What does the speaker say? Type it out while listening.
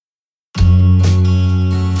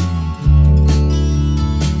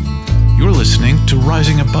to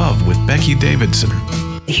Rising Above with Becky Davidson.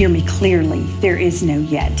 Hear me clearly, there is no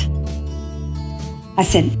yet. I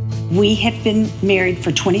said, we have been married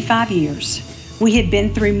for 25 years. We have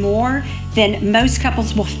been through more than most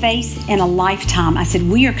couples will face in a lifetime. I said,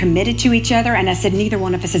 we are committed to each other. And I said, neither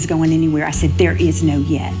one of us is going anywhere. I said, there is no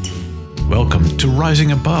yet. Welcome to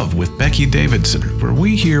Rising Above with Becky Davidson, where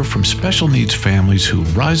we hear from special needs families who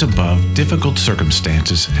rise above difficult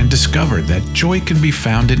circumstances and discover that joy can be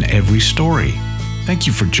found in every story. Thank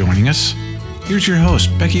you for joining us. Here's your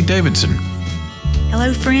host, Becky Davidson.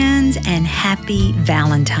 Hello, friends, and happy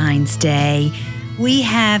Valentine's Day. We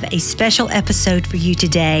have a special episode for you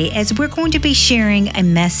today as we're going to be sharing a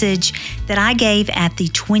message that I gave at the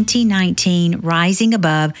 2019 Rising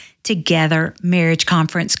Above Together Marriage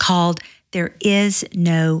Conference called There Is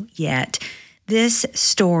No Yet. This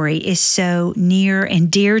story is so near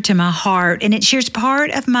and dear to my heart, and it shares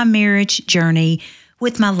part of my marriage journey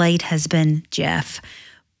with my late husband, Jeff.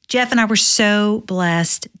 Jeff and I were so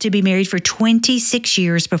blessed to be married for 26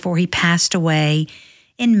 years before he passed away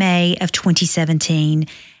in May of 2017.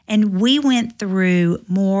 And we went through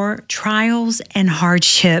more trials and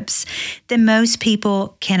hardships than most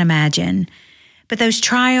people can imagine. But those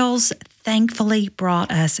trials thankfully brought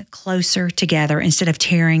us closer together instead of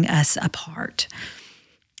tearing us apart.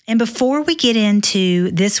 And before we get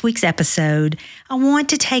into this week's episode, I want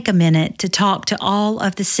to take a minute to talk to all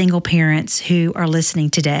of the single parents who are listening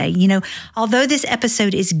today. You know, although this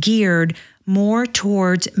episode is geared more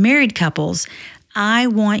towards married couples, I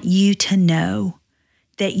want you to know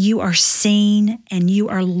that you are seen and you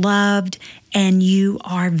are loved and you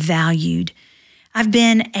are valued. I've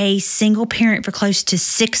been a single parent for close to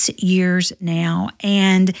 6 years now,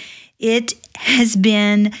 and it has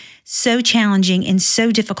been so challenging and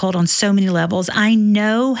so difficult on so many levels. I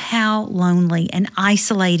know how lonely and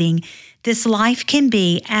isolating this life can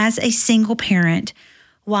be as a single parent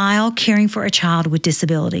while caring for a child with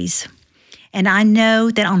disabilities. And I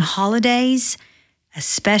know that on holidays,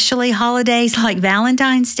 especially holidays like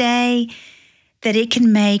Valentine's Day, that it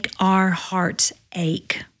can make our hearts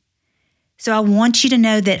ache. So I want you to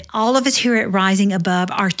know that all of us here at Rising Above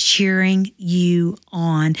are cheering you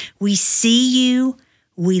on. We see you,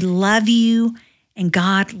 we love you, and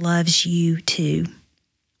God loves you too.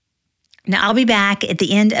 Now, I'll be back at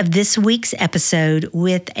the end of this week's episode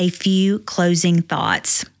with a few closing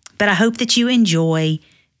thoughts, but I hope that you enjoy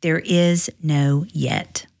There Is No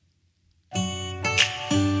Yet.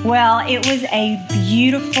 Well, it was a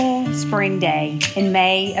beautiful spring day in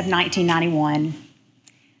May of 1991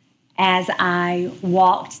 as I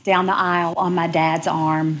walked down the aisle on my dad's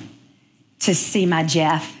arm to see my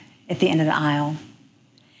Jeff at the end of the aisle.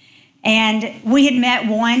 And we had met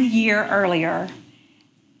 1 year earlier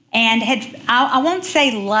and I won't say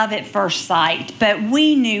love at first sight, but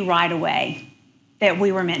we knew right away that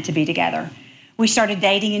we were meant to be together. We started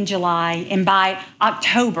dating in July, and by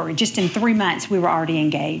October, just in 3 months, we were already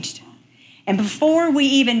engaged. And before we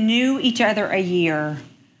even knew each other a year,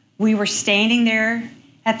 we were standing there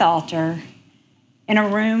at the altar in a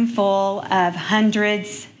room full of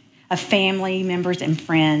hundreds of family members and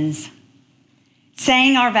friends,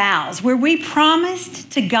 saying our vows, where we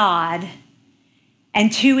promised to God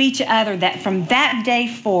and to each other that from that day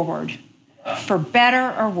forward, for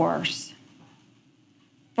better or worse,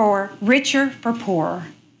 for richer, for poorer,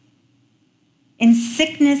 in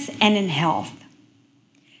sickness and in health,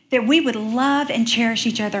 that we would love and cherish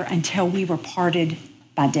each other until we were parted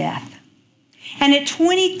by death. And at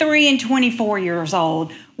 23 and 24 years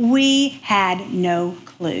old, we had no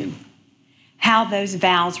clue how those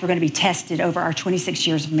vows were going to be tested over our 26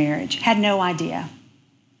 years of marriage. Had no idea.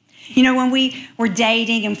 You know, when we were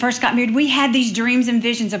dating and first got married, we had these dreams and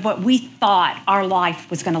visions of what we thought our life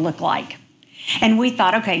was going to look like. And we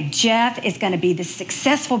thought, okay, Jeff is going to be this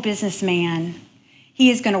successful businessman.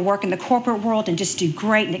 He is going to work in the corporate world and just do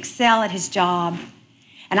great and excel at his job.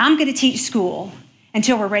 And I'm going to teach school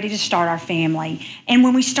until we're ready to start our family. And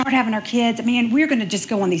when we start having our kids, man, we're going to just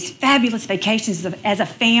go on these fabulous vacations as a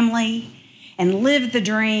family and live the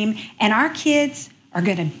dream. And our kids are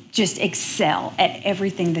going to just excel at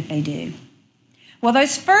everything that they do. Well,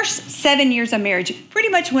 those first 7 years of marriage pretty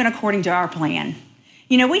much went according to our plan.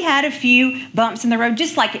 You know, we had a few bumps in the road,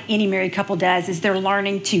 just like any married couple does, as they're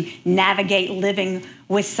learning to navigate living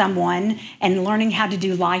with someone and learning how to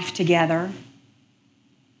do life together.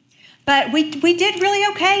 But we did really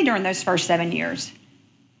okay during those first 7 years.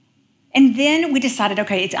 And then we decided,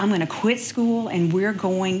 okay, I'm going to quit school and I'm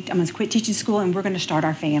going to quit teaching school and we're going to start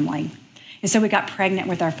our family. And so we got pregnant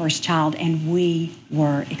with our first child and we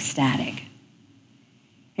were ecstatic.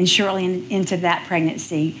 And shortly into that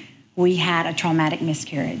pregnancy, we had a traumatic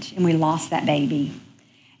miscarriage and we lost that baby.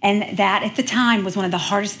 And that at the time was one of the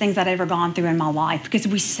hardest things I'd ever gone through in my life because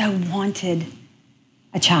we so wanted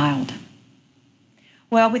a child.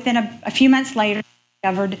 Well, within a few months later, I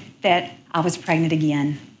discovered that I was pregnant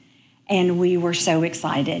again. And we were so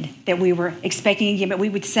excited that we were expecting again, but we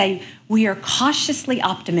would say we are cautiously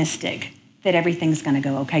optimistic that everything's going to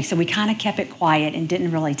go okay. So we kind of kept it quiet and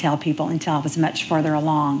didn't really tell people until I was much further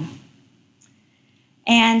along.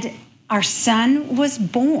 And our son was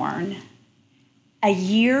born a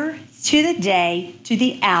year to the day, to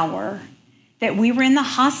the hour that we were in the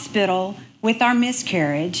hospital with our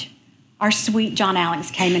miscarriage. Our sweet John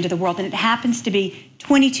Alex came into the world, and it happens to be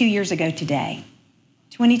 22 years ago today.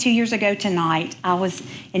 22 years ago tonight, I was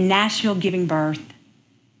in Nashville giving birth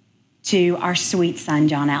to our sweet son,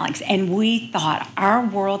 John Alex. And we thought our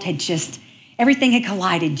world had everything had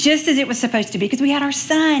collided just as it was supposed to be because we had our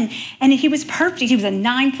son and he was perfect. He was a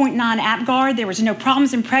 9.9 Apgar. There was no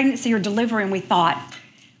problems in pregnancy or delivery. And we thought,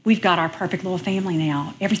 we've got our perfect little family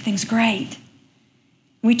now. Everything's great.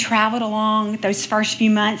 We traveled along those first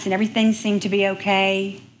few months and everything seemed to be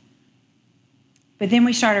okay. But then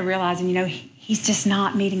we started realizing, he's just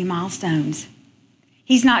not meeting milestones.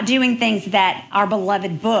 He's not doing things that our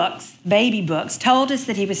beloved books, baby books, told us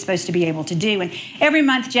that he was supposed to be able to do. And every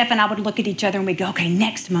month, Jeff and I would look at each other and we'd go, okay,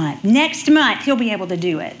 next month, he'll be able to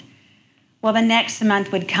do it. Well, the next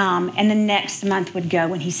month would come and the next month would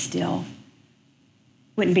go and he still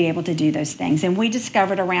wouldn't be able to do those things. And we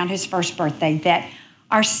discovered around his first birthday that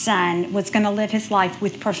our son was going to live his life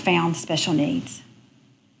with profound special needs,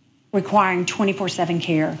 requiring 24/7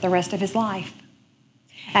 care the rest of his life.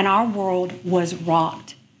 And our world was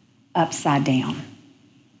rocked upside down.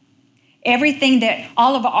 Everything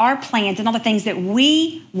all of our plans and all the things that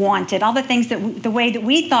we wanted, all the things the way that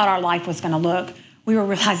we thought our life was going to look, we were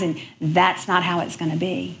realizing that's not how it's going to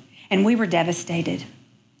be. And we were devastated.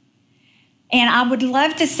 And I would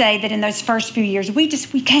love to say that in those first few years, we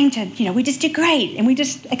just did great and we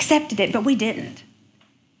just accepted it, but we didn't.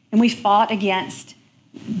 And we fought against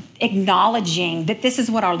acknowledging that this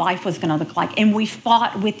is what our life was going to look like. And we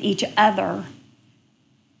fought with each other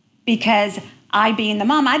because I, being the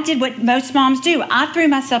mom, I did what most moms do. I threw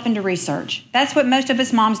myself into research. That's what most of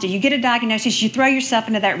us moms do. You get a diagnosis, you throw yourself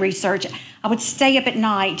into that research. I would stay up at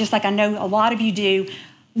night, just like I know a lot of you do,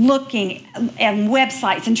 looking at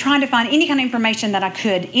websites and trying to find any kind of information that I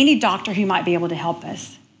could, any doctor who might be able to help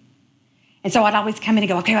us. And so I'd always come in and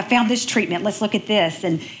go, okay, I found this treatment. Let's look at this.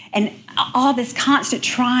 And all this constant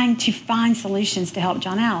trying to find solutions to help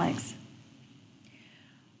John Alex.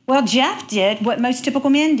 Well, Jeff did what most typical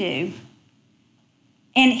men do.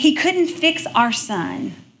 And he couldn't fix our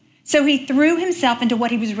son. So he threw himself into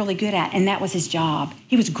what he was really good at, and that was his job.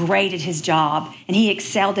 He was great at his job, and he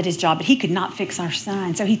excelled at his job, but he could not fix our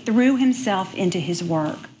son. So he threw himself into his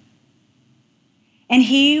work. And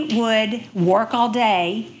he would work all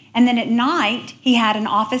day. And then at night, he had an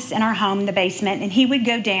office in our home in the basement, and he would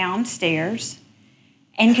go downstairs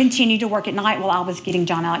and continue to work at night while I was getting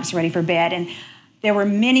John Alex ready for bed. And there were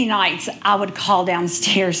many nights I would call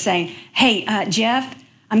downstairs saying, hey, Jeff,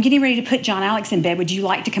 I'm getting ready to put John Alex in bed. Would you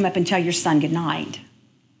like to come up and tell your son good night?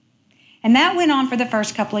 And that went on for the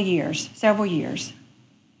first couple of years, several years.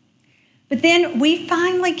 But then we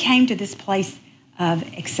finally came to this place of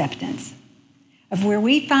acceptance, of where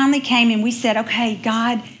we finally came and we said, okay,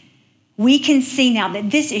 God, we can see now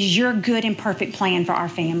that this is your good and perfect plan for our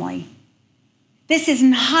family. This is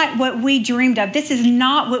not what we dreamed of. This is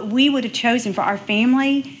not what we would have chosen for our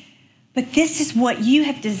family, but this is what you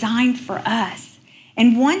have designed for us.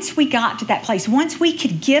 And once we got to that place, once we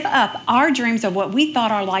could give up our dreams of what we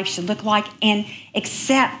thought our life should look like and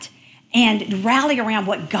accept and rally around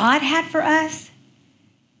what God had for us,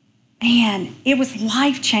 man, it was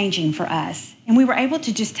life-changing for us. And we were able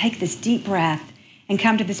to just take this deep breath and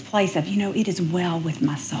come to this place of, it is well with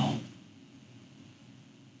my soul.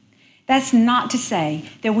 That's not to say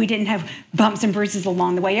that we didn't have bumps and bruises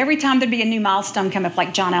along the way. Every time there'd be a new milestone come up,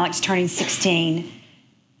 like John Alex turning 16,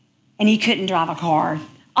 and he couldn't drive a car,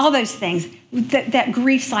 all those things, that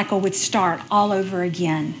grief cycle would start all over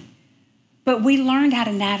again. But we learned how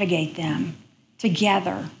to navigate them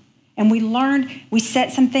together. And we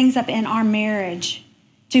set some things up in our marriage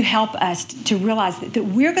to help us to realize that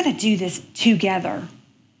we're going to do this together,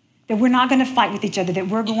 that we're not going to fight with each other, that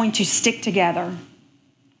we're going to stick together.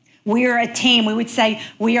 We're a team. We would say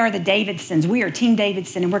we are the Davidsons. We are Team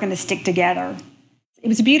Davidson, and we're going to stick together. It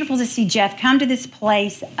was beautiful to see Jeff come to this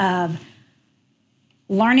place of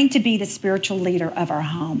learning to be the spiritual leader of our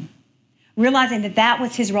home, realizing that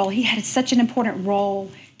was his role. He had such an important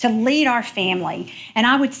role to lead our family. And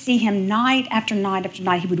I would see him night after night after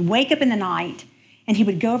night. He would wake up in the night and he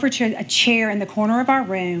would go over to a chair in the corner of our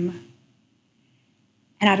room.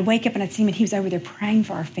 And I'd wake up and I'd see him and he was over there praying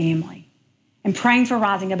for our family and praying for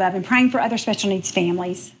Rising Above and praying for other special needs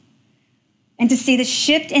families. And to see the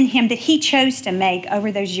shift in him that he chose to make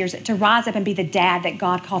over those years, to rise up and be the dad that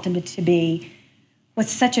God called him to be,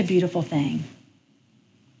 was such a beautiful thing.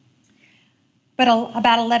 But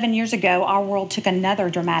about 11 years ago, our world took another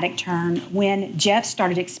dramatic turn when Jeff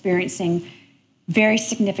started experiencing very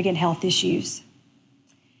significant health issues.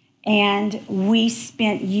 And we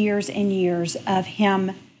spent years and years of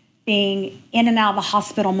him being in and out of the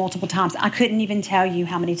hospital multiple times. I couldn't even tell you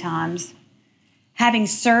how many times. Having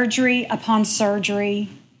surgery upon surgery.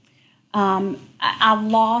 I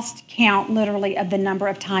lost count literally of the number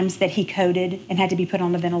of times that he coded and had to be put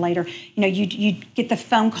on a ventilator. You know, you get the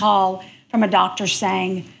phone call from a doctor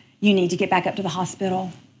saying, you need to get back up to the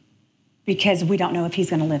hospital because we don't know if he's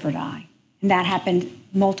going to live or die. And that happened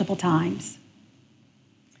multiple times.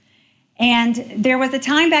 And there was a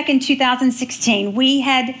time back in 2016, we'd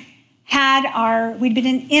been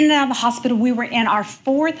in and out of the hospital. We were in our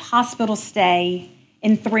 4th hospital stay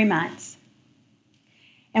in 3 months.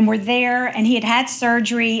 And we're there, and he had had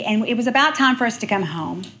surgery, and it was about time for us to come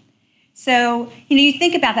home. So, you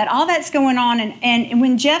think about that, all that's going on, and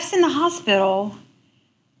when Jeff's in the hospital,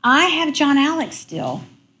 I have John Alex still.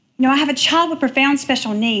 I have a child with profound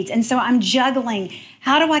special needs, and so I'm juggling,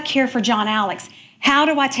 how do I care for John Alex? How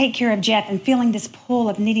do I take care of Jeff? And feeling this pull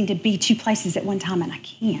of needing to be 2 places at one time, and I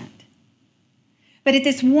can't. But at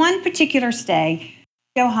this one particular stay,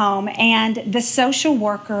 I go home, and the social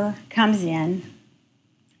worker comes in,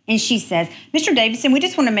 and she says, Mr. Davidson, we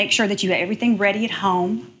just want to make sure that you have everything ready at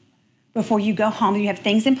home before you go home. You have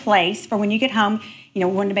things in place for when you get home. We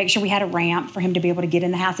wanted to make sure we had a ramp for him to be able to get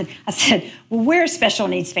in the house. And I said, well, we're a special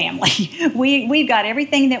needs family. We've got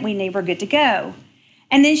everything that we need. We're good to go.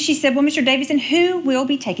 And then she said, well, Mr. Davidson, who will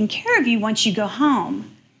be taking care of you once you go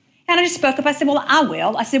home? And I just spoke up. I said, well, I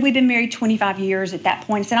will. I said, we've been married 25 years at that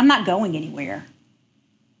point. I said, I'm not going anywhere.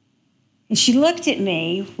 And she looked at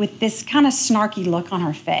me with this kind of snarky look on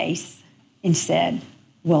her face and said,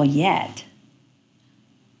 well, yet.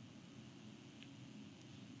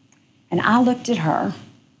 And I looked at her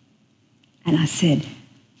and I said,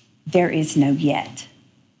 there is no yet.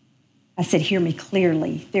 I said, hear me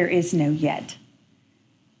clearly, there is no yet.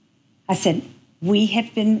 I said, we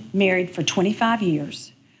have been married for 25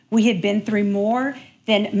 years. We have been through more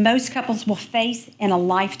than most couples will face in a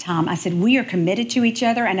lifetime. I said, we are committed to each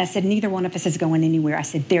other. And I said, neither one of us is going anywhere. I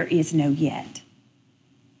said, there is no yet.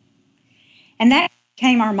 And that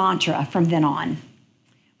became our mantra from then on.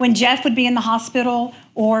 When Jeff would be in the hospital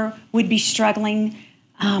or would be struggling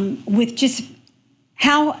with just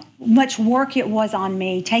how much work it was on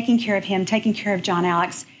me, taking care of him, taking care of John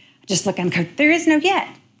Alex, I just look and go, there is no yet.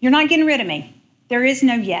 You're not getting rid of me. There is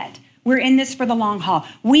no yet. We're in this for the long haul.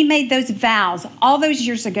 We made those vows all those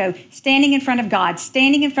years ago, standing in front of God,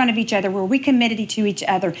 standing in front of each other, where we committed to each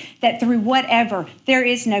other that through whatever, there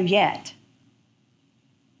is no yet.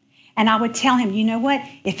 And I would tell him, you know what?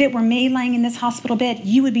 If it were me laying in this hospital bed,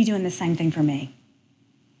 you would be doing the same thing for me.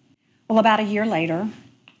 Well, about a year later,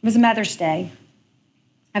 it was Mother's Day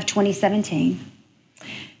of 2017.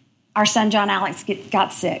 Our son, John Alex,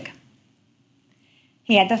 got sick.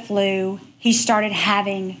 He had the flu. He started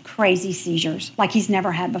having crazy seizures like he's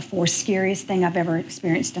never had before. Scariest thing I've ever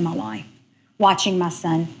experienced in my life, watching my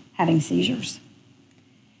son having seizures.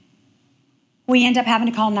 We end up having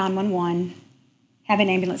to call 911, have an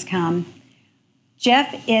ambulance come.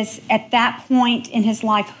 Jeff is, at that point in his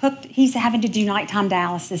life, hooked. He's having to do nighttime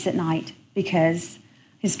dialysis at night because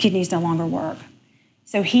his kidneys no longer work.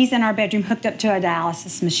 So he's in our bedroom hooked up to a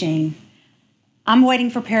dialysis machine. I'm waiting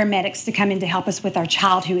for paramedics to come in to help us with our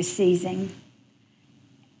child who is seizing.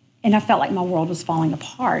 And I felt like my world was falling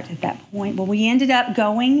apart at that point. Well, we ended up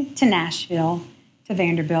going to Nashville, to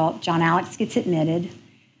Vanderbilt. John Alex gets admitted.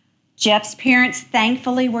 Jeff's parents,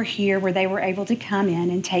 thankfully, were here where they were able to come in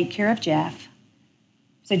and take care of Jeff.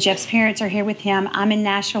 So Jeff's parents are here with him. I'm in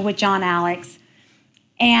Nashville with John Alex.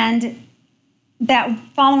 And that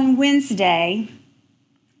following Wednesday,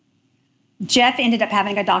 Jeff ended up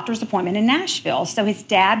having a doctor's appointment in Nashville. So his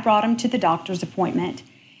dad brought him to the doctor's appointment.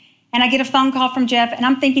 And I get a phone call from Jeff, and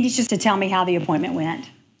I'm thinking he's just to tell me how the appointment went.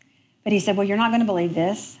 But he said, well, you're not going to believe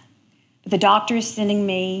this, but the doctor is sending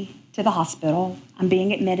me to the hospital. I'm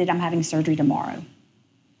being admitted. I'm having surgery tomorrow.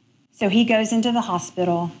 So he goes into the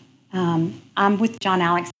hospital. I'm with John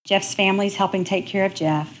Alex. Jeff's family's helping take care of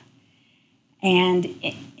Jeff. And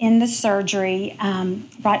in the surgery,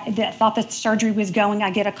 I thought the surgery was going, I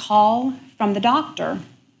get a call from the doctor.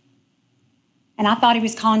 And I thought he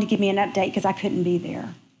was calling to give me an update because I couldn't be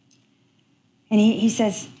there. And he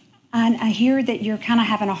says, I hear that you're kind of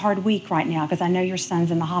having a hard week right now because I know your son's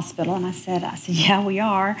in the hospital. And I said, yeah, we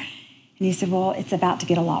are. And he said, well, it's about to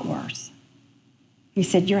get a lot worse. He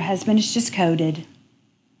said, your husband is just coded.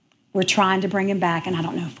 We're trying to bring him back, and I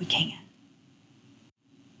don't know if we can.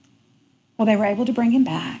 Well, they were able to bring him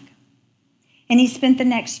back. And he spent the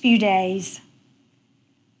next few days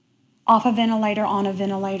off a ventilator, on a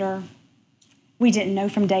ventilator. We didn't know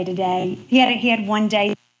from day to day. He had one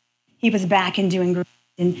day he was back and doing groups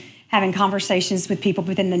and having conversations with people,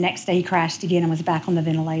 but then the next day he crashed again and was back on the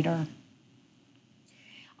ventilator.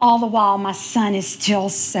 All the while, my son is still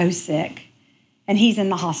so sick, and he's in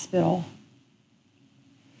the hospital.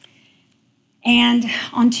 And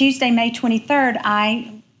on Tuesday, May 23rd,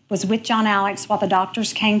 I was with John Alex while the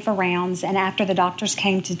doctors came for rounds, and after the doctors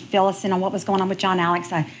came to fill us in on what was going on with John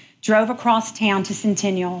Alex, I drove across town to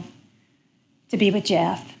Centennial to be with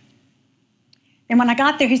Jeff. And when I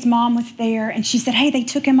got there, his mom was there, and she said, hey, they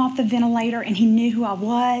took him off the ventilator, and he knew who I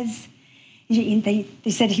was. They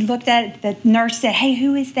said he looked at it, the nurse said, hey,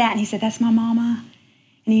 who is that? And he said, that's my mama.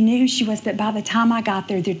 And he knew who she was, but by the time I got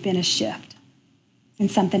there, there'd been a shift, and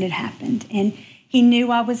something had happened. And he knew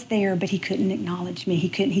I was there, but he couldn't acknowledge me. He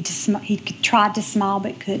tried to smile,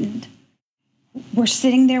 but couldn't. We're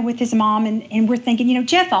sitting there with his mom, and we're thinking,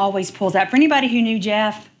 Jeff always pulls out. For anybody who knew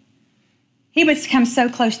Jeff, he would come so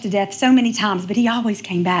close to death so many times, but he always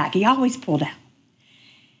came back. He always pulled out.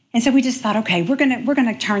 And so we just thought, okay, we're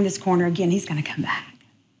gonna turn this corner again. He's gonna come back.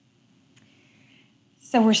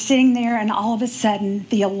 So we're sitting there, and all of a sudden,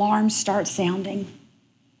 the alarm starts sounding.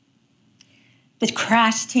 The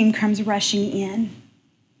crash team comes rushing in.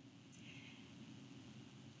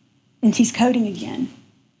 And he's coding again.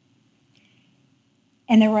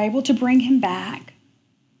 And they were able to bring him back.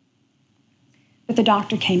 But the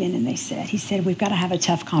doctor came in and he said, we've got to have a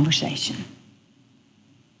tough conversation.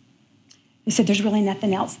 He said, there's really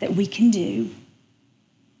nothing else that we can do.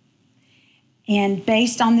 And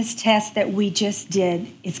based on this test that we just did,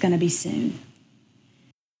 it's going to be soon.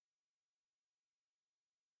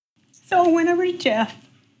 So I went over to Jeff,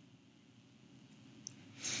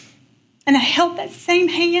 and I held that same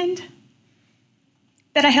hand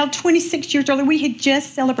that I held 26 years earlier. We had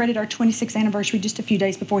just celebrated our 26th anniversary just a few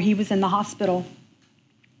days before he was in the hospital.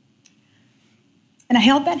 And I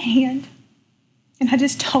held that hand, and I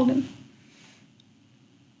just told him,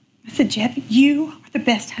 I said, Jeff, you are the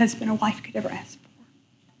best husband a wife could ever ask for.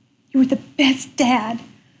 You were the best dad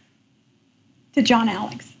to John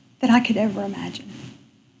Alex that I could ever imagine.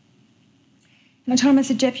 And I told him, I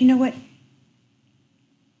said, Jeff, you know what?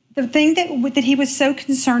 The thing that he was so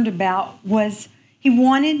concerned about was he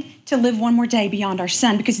wanted to live one more day beyond our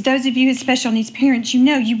son, because those of you as special needs parents,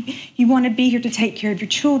 you want to be here to take care of your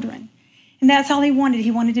children. And that's all he wanted. He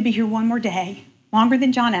wanted to be here one more day, longer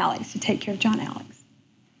than John Alex, to take care of John Alex.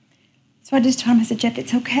 So I just told him, I said, Jeff,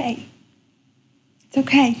 it's okay. It's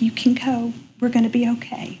okay. You can go. We're going to be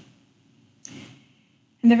okay.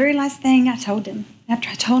 And the very last thing I told him, after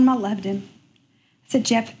I told him I loved him, I said,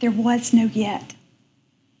 Jeff, there was no yet.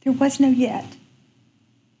 There was no yet.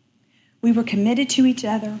 We were committed to each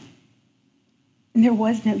other, and there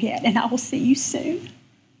was no yet. And I will see you soon.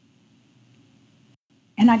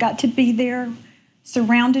 And I got to be there,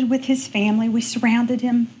 surrounded with his family. We surrounded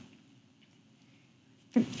him.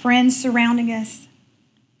 Friends surrounding us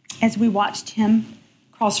as we watched him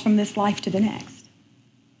cross from this life to the next.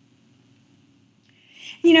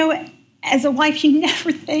 As a wife, you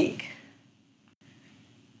never think.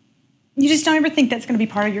 You just don't ever think that's going to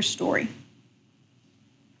be part of your story.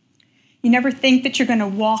 You never think that you're going to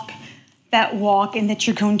walk that walk and that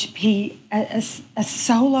you're going to be a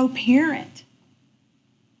solo parent,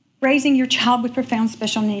 raising your child with profound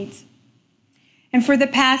special needs. And for the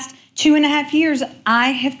past 2.5 years, I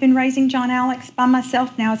have been raising John Alex by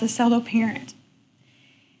myself now as a solo parent.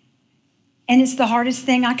 And it's the hardest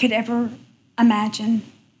thing I could ever imagine.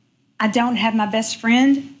 I don't have my best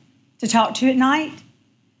friend to talk to at night.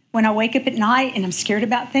 When I wake up at night and I'm scared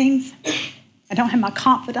about things, I don't have my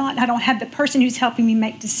confidant. I don't have the person who's helping me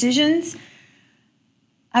make decisions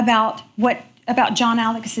about John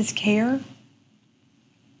Alex's care.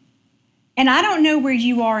 And I don't know where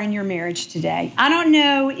you are in your marriage today. I don't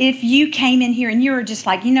know if you came in here and you were just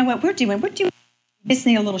like, you know what, we're doing, just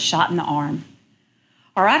need a little shot in the arm.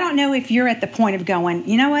 Or I don't know if you're at the point of going,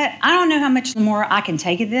 you know what, I don't know how much more I can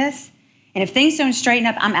take of this. And if things don't straighten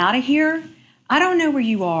up, I'm out of here. I don't know where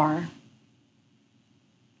you are.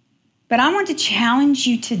 But I want to challenge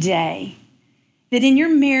you today that in your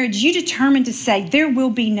marriage, you determine to say, there will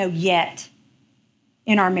be no yet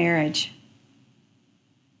in our marriage.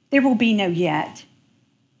 there will be no yet.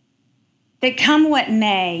 That come what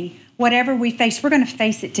may, whatever we face, we're going to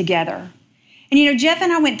face it together. And Jeff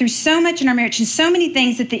and I went through so much in our marriage and so many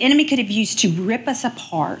things that the enemy could have used to rip us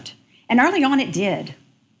apart. And early on it did.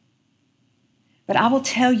 But I will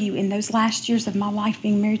tell you, in those last years of my life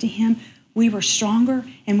being married to him, we were stronger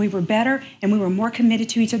and we were better and we were more committed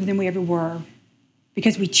to each other than we ever were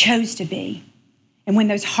because we chose to be. And when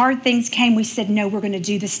those hard things came, we said, no, we're going to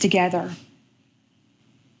do this together.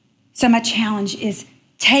 So my challenge is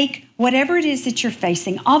take whatever it is that you're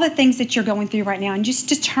facing, all the things that you're going through right now, and just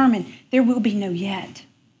determine there will be no yet.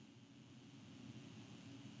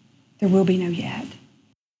 There will be no yet.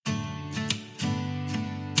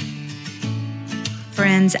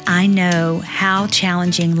 Friends, I know how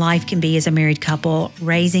challenging life can be as a married couple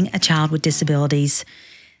raising a child with disabilities.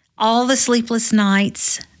 All the sleepless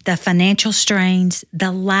nights, the financial strains,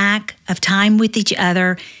 the lack of time with each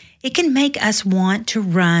other, it can make us want to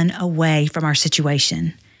run away from our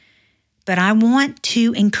situation. But I want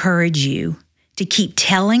to encourage you to keep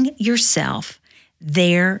telling yourself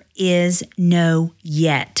there is no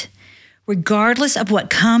yet. Regardless of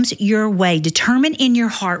what comes your way, determine in your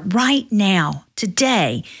heart right now,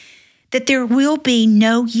 today, that there will be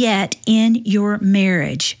no yet in your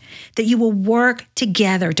marriage, that you will work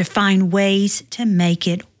together to find ways to make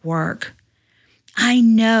it work. I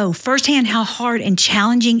know firsthand how hard and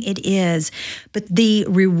challenging it is, but the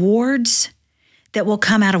rewards that will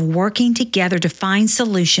come out of working together to find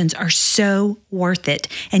solutions are so worth it,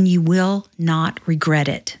 and you will not regret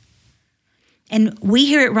it. And we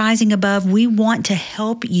here at Rising Above, we want to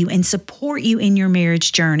help you and support you in your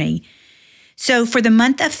marriage journey. So for the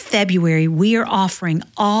month of February, we are offering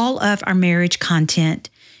all of our marriage content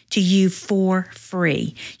to you for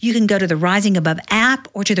free. You can go to the Rising Above app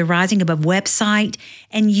or to the Rising Above website,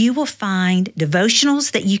 and you will find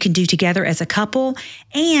devotionals that you can do together as a couple,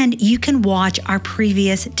 and you can watch our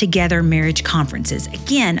previous Together Marriage conferences.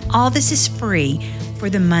 Again, all this is free for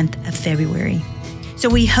the month of February. So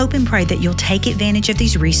we hope and pray that you'll take advantage of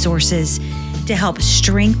these resources to help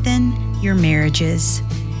strengthen your marriages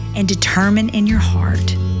and determine in your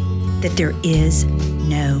heart that there is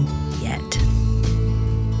no yet.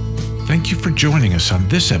 Thank you for joining us on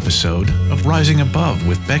this episode of Rising Above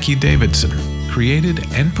with Becky Davidson, created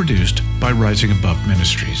and produced by Rising Above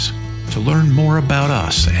Ministries. To learn more about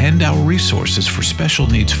us and our resources for special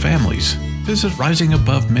needs families, visit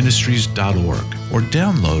risingaboveministries.org or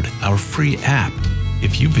download our free app.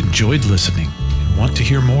 If you've enjoyed listening and want to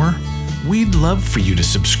hear more, we'd love for you to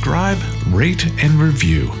subscribe, rate, and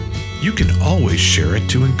review. You can always share it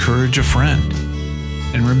to encourage a friend.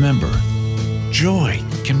 And remember, joy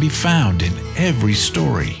can be found in every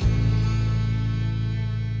story.